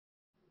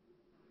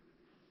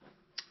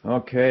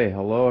Okay,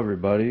 hello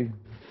everybody.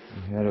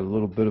 We had a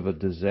little bit of a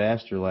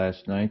disaster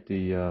last night.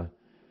 The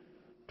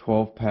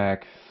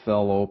 12-pack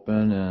fell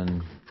open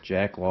and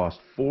Jack lost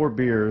 4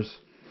 beers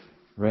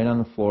right on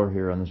the floor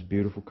here on this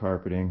beautiful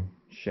carpeting.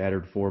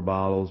 Shattered 4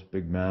 bottles,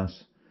 big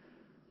mess.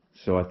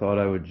 So I thought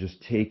I would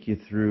just take you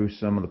through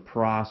some of the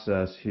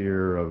process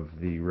here of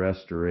the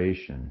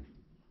restoration.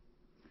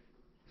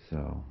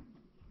 So,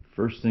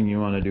 first thing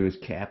you want to do is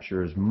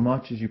capture as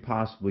much as you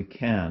possibly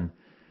can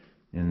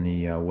in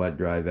the wet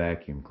dry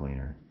vacuum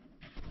cleaner.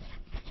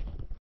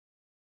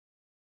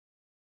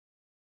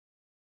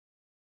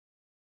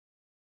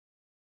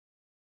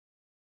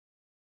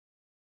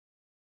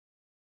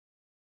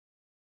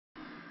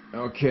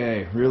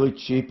 Okay, really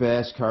cheap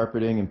ass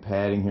carpeting and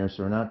padding here,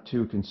 so we're not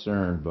too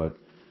concerned, but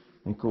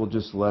I think we'll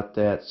just let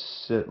that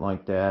sit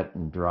like that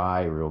and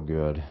dry real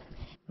good.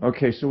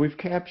 Okay, so we've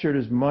captured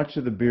as much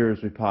of the beer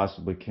as we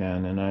possibly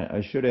can, and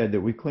I should add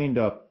that we cleaned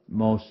up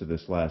most of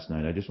this last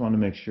night. I just wanted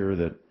to make sure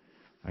that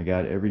I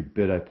got every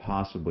bit I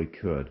possibly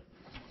could.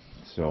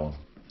 So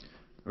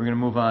we're going to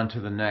move on to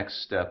the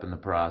next step in the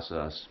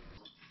process.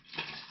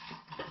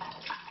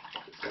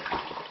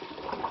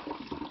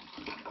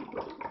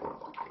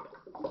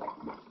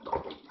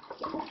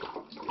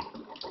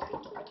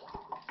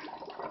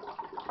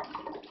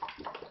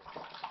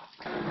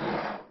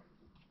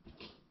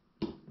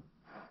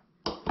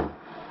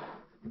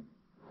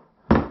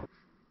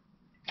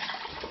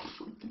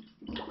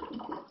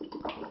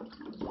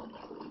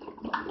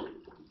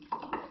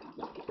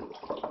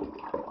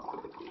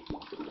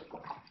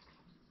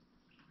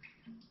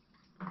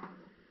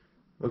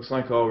 Looks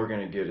like all we're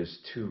going to get is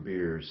 2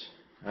 beers.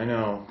 I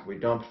know, we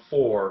dumped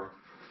 4,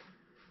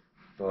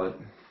 but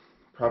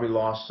probably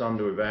lost some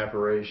to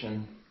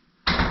evaporation.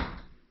 You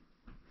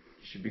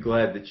should be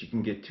glad that you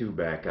can get 2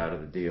 back out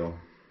of the deal.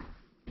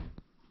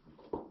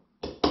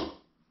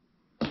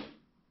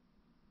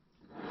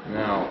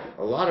 Now,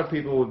 a lot of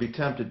people would be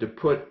tempted to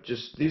put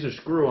just, these are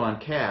screw-on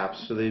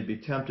caps, so they'd be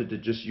tempted to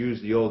just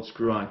use the old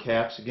screw-on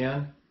caps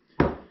again.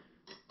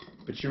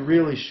 But you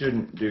really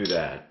shouldn't do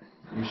that.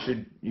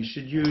 You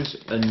should use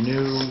a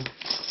new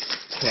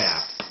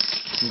cap.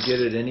 You can get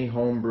it at any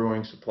home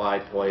brewing supply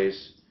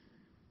place.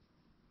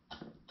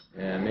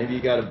 And maybe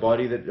you got a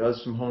buddy that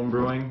does some home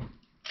brewing,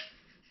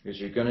 because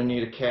you're going to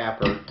need a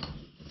capper.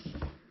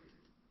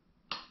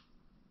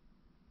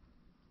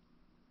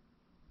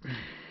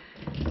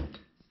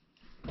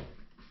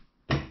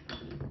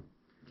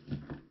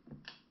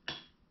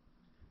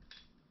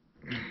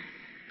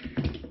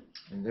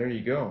 And there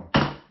you go.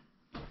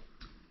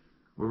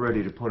 We're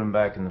ready to put them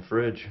back in the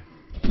fridge.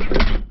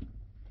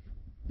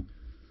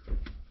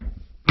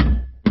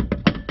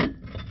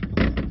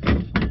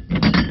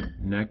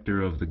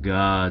 Nectar of the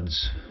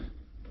gods.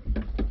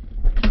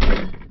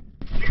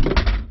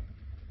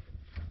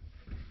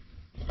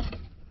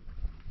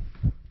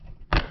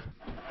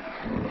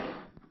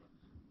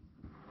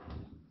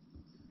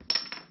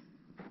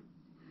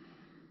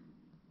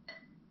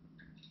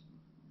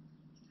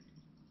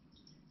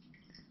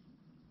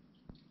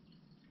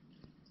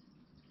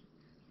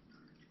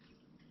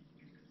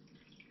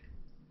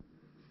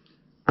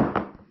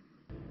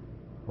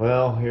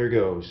 Well, here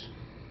goes.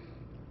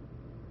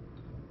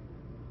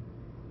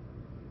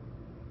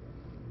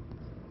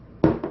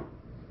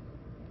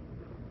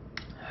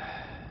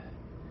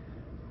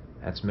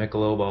 That's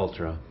Michelob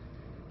Ultra.